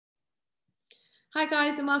Hi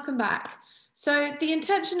guys and welcome back. So the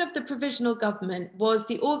intention of the Provisional Government was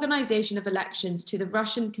the organisation of elections to the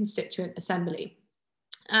Russian Constituent Assembly.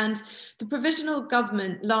 And the Provisional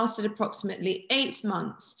Government lasted approximately 8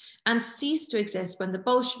 months and ceased to exist when the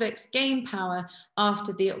Bolsheviks gained power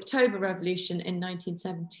after the October Revolution in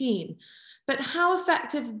 1917. But how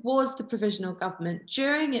effective was the Provisional Government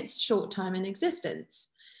during its short time in existence?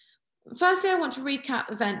 Firstly, I want to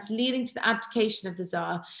recap events leading to the abdication of the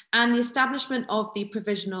Tsar and the establishment of the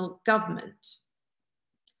Provisional Government.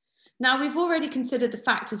 Now, we've already considered the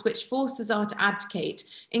factors which forced the Tsar to abdicate,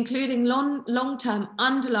 including long-term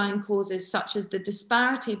underlying causes such as the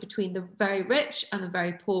disparity between the very rich and the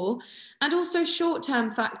very poor, and also short-term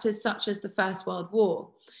factors such as the First World War.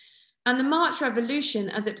 And the March Revolution,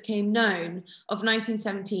 as it became known, of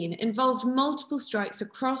 1917 involved multiple strikes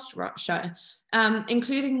across Russia,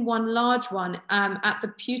 including one large one at the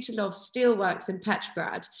Putilov steelworks in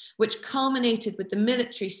Petrograd, which culminated with the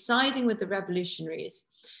military siding with the revolutionaries.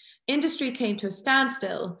 Industry came to a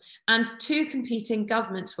standstill and two competing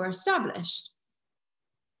governments were established.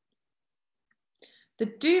 The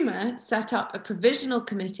Duma set up a provisional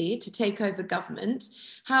committee to take over government.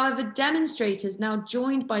 However, demonstrators, now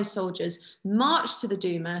joined by soldiers, marched to the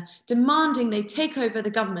Duma, demanding they take over the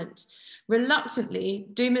government. Reluctantly,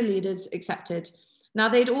 Duma leaders accepted. Now,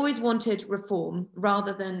 they'd always wanted reform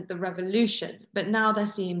rather than the revolution, but now there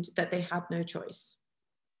seemed that they had no choice.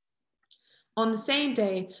 On the same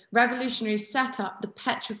day, revolutionaries set up the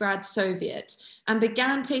Petrograd Soviet and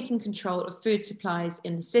began taking control of food supplies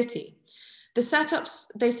in the city. They set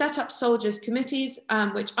up soldiers' committees,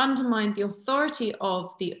 which undermined the authority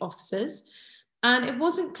of the officers. And it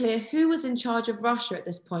wasn't clear who was in charge of Russia at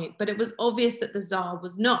this point, but it was obvious that the Tsar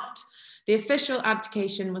was not. The official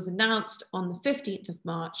abdication was announced on the 15th of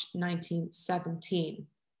March, 1917.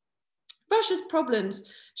 Russia's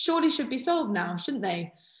problems surely should be solved now, shouldn't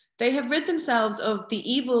they? They have rid themselves of the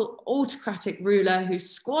evil autocratic ruler who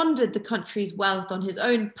squandered the country's wealth on his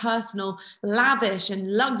own personal, lavish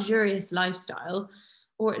and luxurious lifestyle,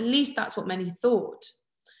 or at least that's what many thought.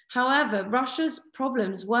 However, Russia's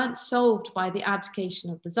problems weren't solved by the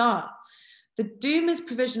abdication of the Tsar. The Duma's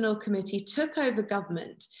Provisional Committee took over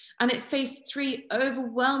government and it faced three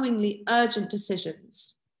overwhelmingly urgent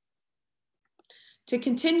decisions: to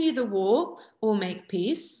continue the war or make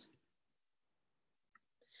peace,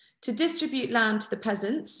 to distribute land to the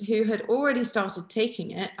peasants who had already started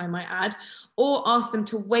taking it, I might add, or ask them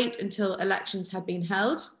to wait until elections had been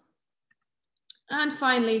held. And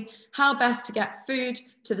finally, how best to get food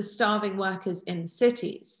to the starving workers in the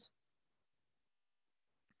cities.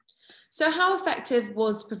 So how effective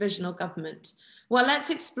was the Provisional Government? Well,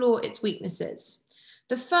 let's explore its weaknesses.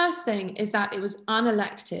 The first thing is that it was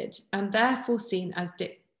unelected and therefore seen as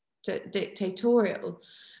dictatorial.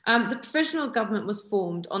 The Provisional Government was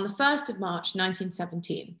formed on the 1st of March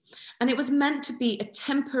 1917, and it was meant to be a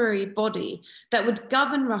temporary body that would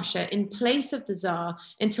govern Russia in place of the Tsar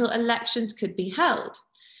until elections could be held.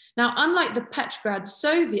 Now, unlike the Petrograd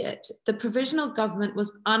Soviet, the Provisional Government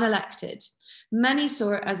was unelected. Many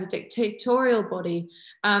saw it as a dictatorial body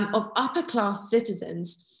of upper-class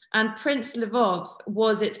citizens, and Prince Lvov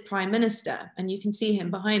was its prime minister, and you can see him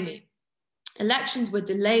behind me. Elections were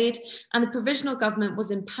delayed and the Provisional Government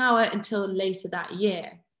was in power until later that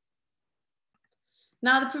year.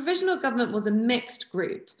 Now, the Provisional Government was a mixed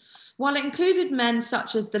group. While it included men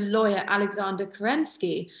such as the lawyer Alexander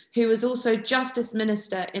Kerensky, who was also Justice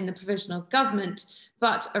Minister in the Provisional Government,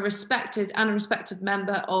 but a respected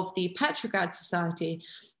member of the Petrograd Society,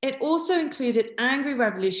 it also included angry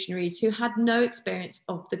revolutionaries who had no experience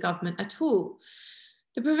of the government at all.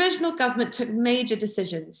 The Provisional Government took major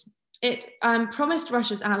decisions. It promised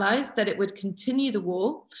Russia's allies that it would continue the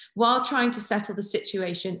war while trying to settle the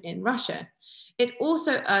situation in Russia. It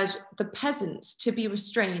also urged the peasants to be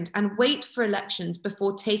restrained and wait for elections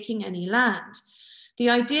before taking any land. The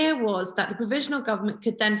idea was that the Provisional Government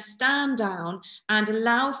could then stand down and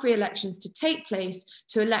allow free elections to take place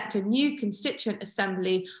to elect a new constituent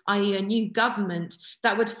assembly, i.e. a new government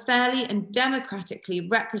that would fairly and democratically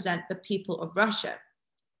represent the people of Russia.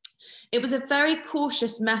 It was a very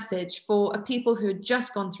cautious message for a people who had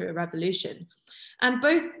just gone through a revolution. And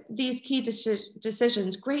both these key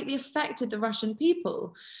decisions greatly affected the Russian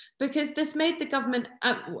people because this made the government,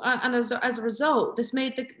 and as a result, this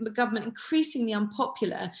made the government increasingly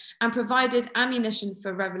unpopular and provided ammunition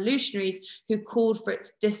for revolutionaries who called for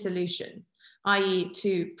its dissolution, i.e.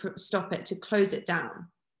 to stop it, to close it down.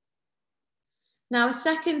 Now, a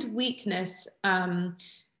second weakness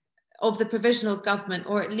of the provisional government,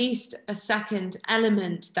 or at least a second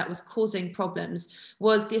element that was causing problems,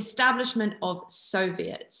 was the establishment of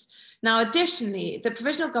Soviets. Now, additionally, the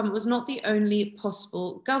provisional government was not the only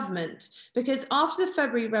possible government, because after the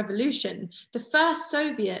February Revolution, the first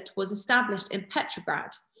Soviet was established in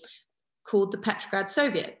Petrograd, called the Petrograd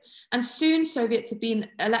Soviet. And soon Soviets had been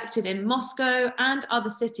elected in Moscow and other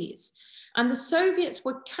cities. And the Soviets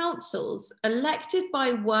were councils elected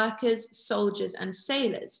by workers, soldiers, and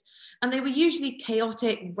sailors. And they were usually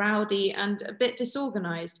chaotic, rowdy, and a bit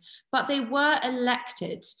disorganized, but they were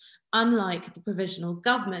elected, unlike the provisional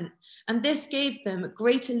government. And this gave them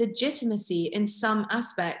greater legitimacy in some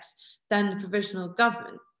aspects than the provisional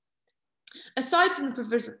government. Aside from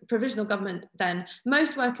the provisional government, then,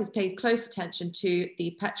 most workers paid close attention to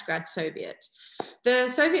the Petrograd Soviet. The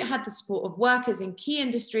Soviet had the support of workers in key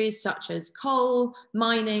industries such as coal,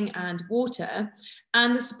 mining, and water,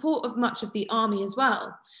 and the support of much of the army as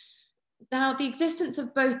well. Now, the existence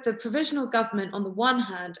of both the provisional government on the one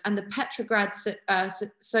hand and the Petrograd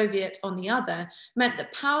Soviet on the other meant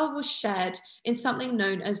that power was shared in something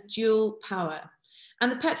known as dual power.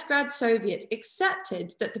 And the Petrograd Soviet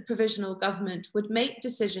accepted that the provisional government would make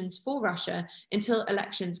decisions for Russia until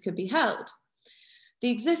elections could be held. The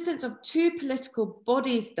existence of two political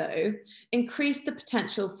bodies, though, increased the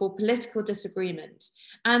potential for political disagreement.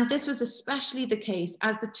 And this was especially the case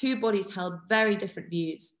as the two bodies held very different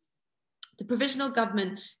views. The provisional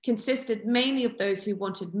government consisted mainly of those who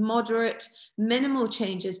wanted moderate, minimal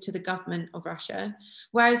changes to the government of Russia,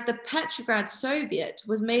 whereas the Petrograd Soviet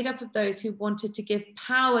was made up of those who wanted to give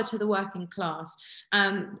power to the working class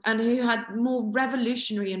and who had more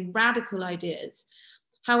revolutionary and radical ideas.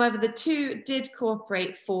 However, the two did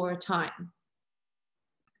cooperate for a time.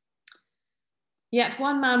 Yet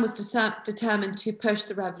one man was determined to push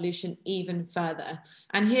the revolution even further.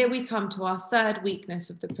 And here we come to our third weakness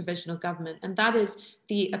of the provisional government, and that is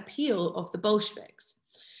the appeal of the Bolsheviks.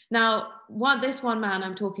 Now, this one man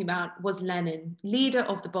I'm talking about was Lenin, leader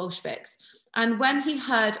of the Bolsheviks. And when he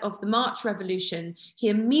heard of the March Revolution, he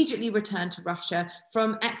immediately returned to Russia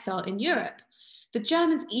from exile in Europe. The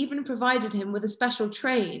Germans even provided him with a special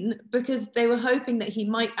train because they were hoping that he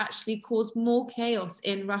might actually cause more chaos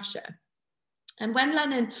in Russia. And when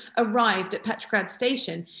Lenin arrived at Petrograd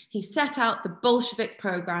Station, he set out the Bolshevik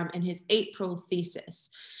program in his April thesis.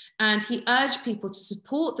 And he urged people to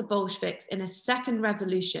support the Bolsheviks in a second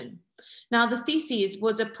revolution. Now, the thesis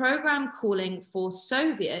was a program calling for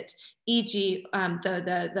Soviet, e.g.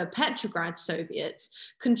 the Petrograd Soviets,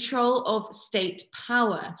 control of state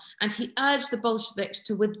power. And he urged the Bolsheviks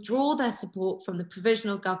to withdraw their support from the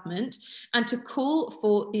provisional government and to call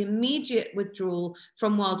for the immediate withdrawal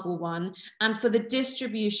from World War I and for the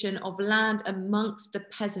distribution of land amongst the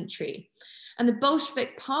peasantry. And the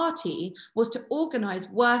Bolshevik Party was to organize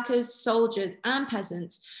workers, soldiers, and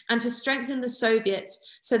peasants, and to strengthen the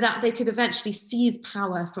Soviets so that they could eventually seize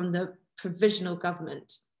power from the provisional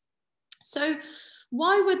government. So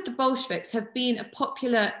why would the Bolsheviks have been a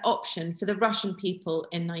popular option for the Russian people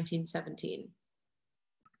in 1917?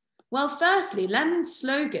 Well, firstly, Lenin's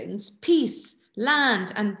slogans, peace,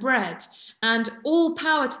 land and bread, and all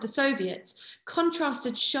power to the Soviets,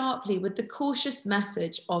 contrasted sharply with the cautious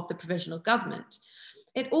message of the provisional government.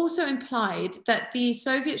 It also implied that the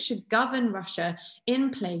Soviets should govern Russia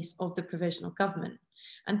in place of the provisional government.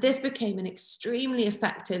 And this became an extremely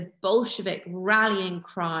effective Bolshevik rallying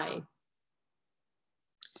cry.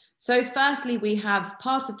 So firstly, we have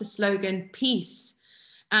part of the slogan, peace,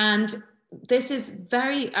 and this is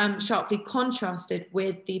very sharply contrasted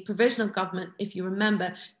with the provisional government, if you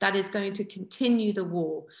remember, that is going to continue the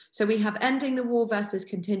war. So we have ending the war versus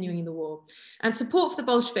continuing the war. And support for the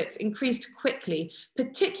Bolsheviks increased quickly,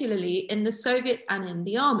 particularly in the Soviets and in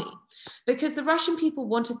the army, because the Russian people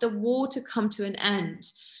wanted the war to come to an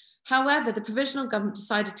end. However, the provisional government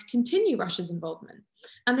decided to continue Russia's involvement,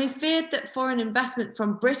 and they feared that foreign investment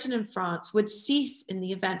from Britain and France would cease in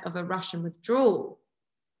the event of a Russian withdrawal.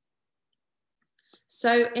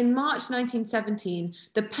 So in March 1917,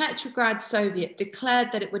 the Petrograd Soviet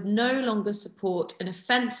declared that it would no longer support an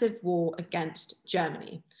offensive war against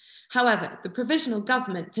Germany. However, the provisional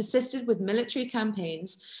government persisted with military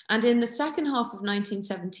campaigns, and in the second half of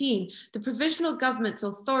 1917, the provisional government's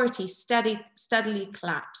authority steadily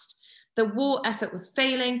collapsed. The war effort was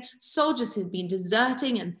failing, soldiers had been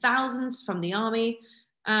deserting in thousands from the army,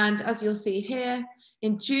 and as you'll see here,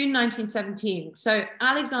 in June 1917, so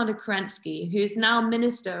Alexander Kerensky, who is now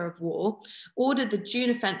Minister of War, ordered the June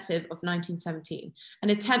offensive of 1917, an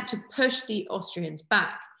attempt to push the Austrians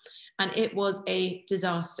back. and it was a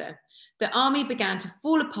disaster. The army began to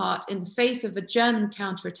fall apart in the face of a German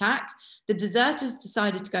counterattack. The deserters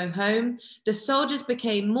decided to go home. The soldiers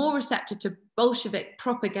became more receptive to Bolshevik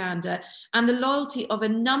propaganda, and the loyalty of a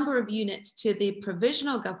number of units to the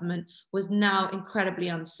provisional government was now incredibly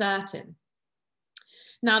uncertain.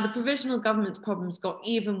 Now, the provisional government's problems got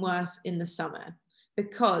even worse in the summer,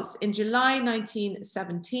 because in July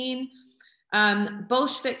 1917,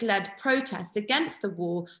 Bolshevik-led protests against the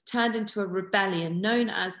war turned into a rebellion known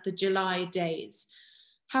as the July Days.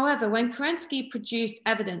 However, when Kerensky produced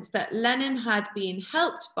evidence that Lenin had been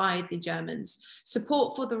helped by the Germans,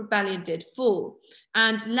 support for the rebellion did fall,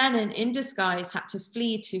 and Lenin, in disguise, had to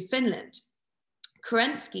flee to Finland.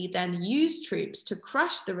 Kerensky then used troops to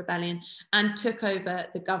crush the rebellion and took over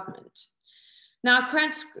the government. Now,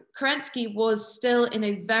 Kerensky was still in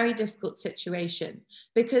a very difficult situation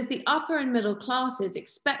because the upper and middle classes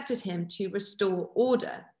expected him to restore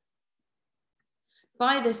order.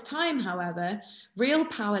 By this time, however, real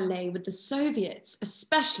power lay with the Soviets,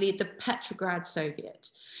 especially the Petrograd Soviet.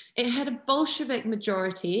 It had a Bolshevik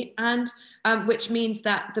majority, and which means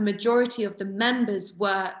that the majority of the members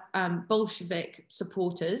were Bolshevik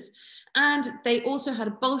supporters. And they also had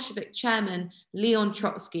a Bolshevik chairman, Leon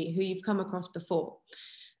Trotsky, who you've come across before.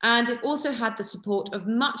 And it also had the support of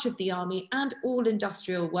much of the army and all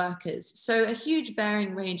industrial workers. So a huge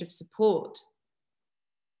varying range of support.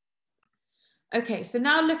 Okay, so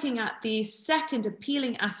now looking at the second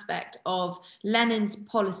appealing aspect of Lenin's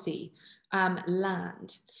policy,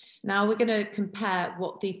 land. Now we're going to compare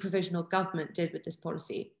what the provisional government did with this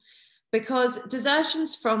policy, because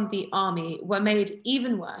desertions from the army were made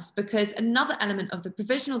even worse because another element of the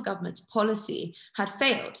provisional government's policy had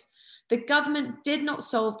failed. The government did not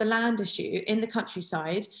solve the land issue in the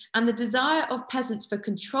countryside, and the desire of peasants for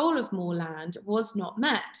control of more land was not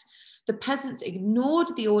met. The peasants ignored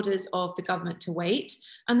the orders of the government to wait,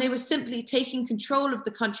 and they were simply taking control of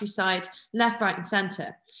the countryside left, right, and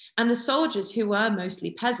centre. And the soldiers, who were mostly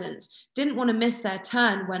peasants, didn't want to miss their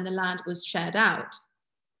turn when the land was shared out.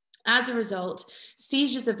 As a result,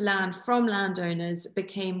 seizures of land from landowners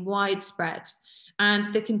became widespread, and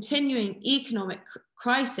the continuing economic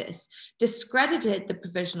crisis discredited the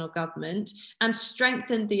provisional government and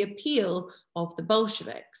strengthened the appeal of the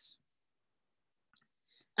Bolsheviks.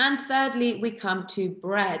 And thirdly, we come to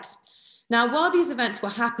bread. Now, while these events were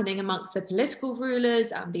happening amongst the political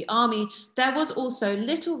rulers and the army, there was also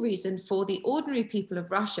little reason for the ordinary people of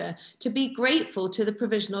Russia to be grateful to the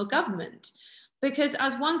provisional government. Because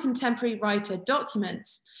as one contemporary writer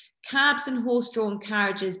documents, cabs and horse-drawn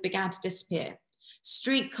carriages began to disappear.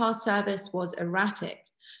 Streetcar service was erratic.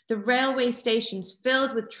 The railway stations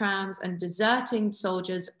filled with trams and deserting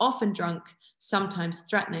soldiers, often drunk, sometimes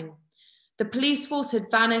threatening. The police force had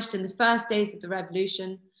vanished in the first days of the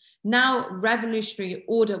revolution. Now revolutionary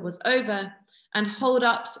order was over, and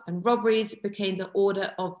hold-ups and robberies became the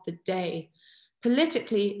order of the day.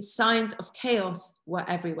 Politically, signs of chaos were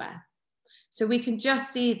everywhere. So we can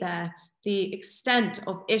just see there the extent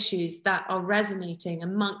of issues that are resonating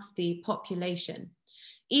amongst the population.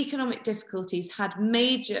 Economic difficulties had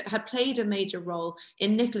played a major role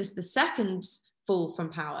in Nicholas II's fall from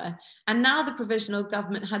power, and now the provisional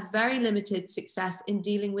government had very limited success in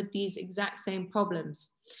dealing with these exact same problems.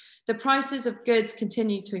 The prices of goods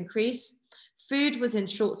continued to increase, food was in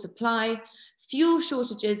short supply, fuel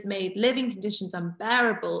shortages made living conditions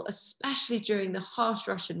unbearable, especially during the harsh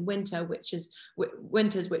Russian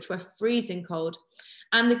winters which were freezing cold,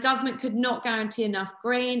 and the government could not guarantee enough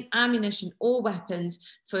grain, ammunition, or weapons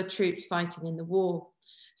for troops fighting in the war.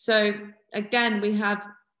 So again, we have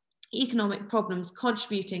economic problems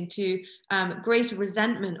contributing to greater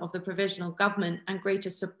resentment of the provisional government and greater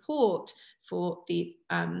support for the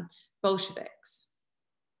Bolsheviks.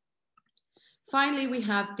 Finally, we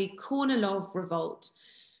have the Kornilov Revolt.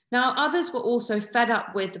 Now, others were also fed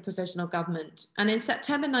up with the provisional government, and in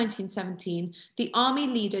September 1917, the army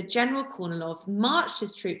leader, General Kornilov, marched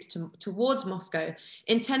his troops towards Moscow,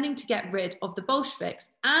 intending to get rid of the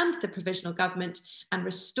Bolsheviks and the provisional government and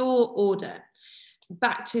restore order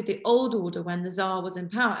back to the old order when the Tsar was in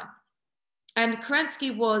power. And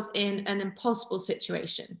Kerensky was in an impossible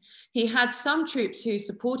situation. He had some troops who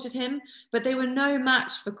supported him, but they were no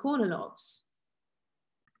match for Kornilov's.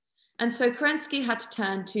 And so Kerensky had to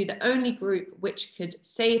turn to the only group which could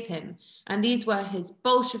save him, and these were his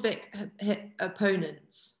Bolshevik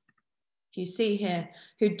opponents. You see here,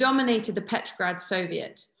 who dominated the Petrograd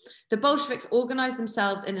Soviet. The Bolsheviks organized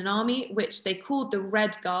themselves in an army which they called the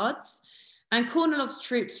Red Guards, and Kornilov's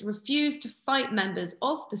troops refused to fight members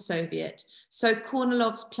of the Soviet, so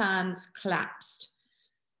Kornilov's plans collapsed.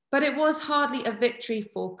 But it was hardly a victory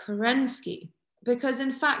for Kerensky, because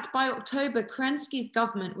in fact, by October, Kerensky's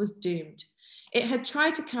government was doomed. It had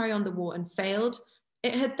tried to carry on the war and failed.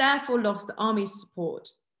 It had therefore lost the army's support.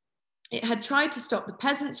 It had tried to stop the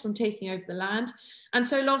peasants from taking over the land, and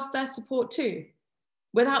so lost their support too.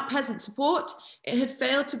 Without peasant support, it had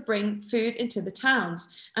failed to bring food into the towns,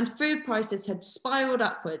 and food prices had spiraled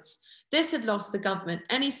upwards. This had lost the government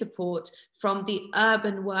any support from the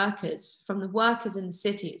urban workers, from the workers in the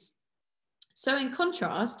cities. So in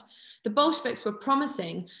contrast, the Bolsheviks were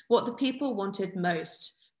promising what the people wanted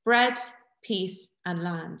most: bread, peace, and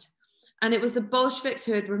land. And it was the Bolsheviks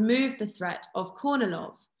who had removed the threat of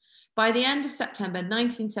Kornilov. By the end of September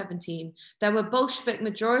 1917, there were Bolshevik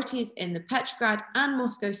majorities in the Petrograd and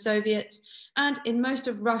Moscow Soviets and in most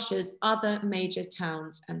of Russia's other major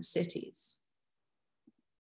towns and cities.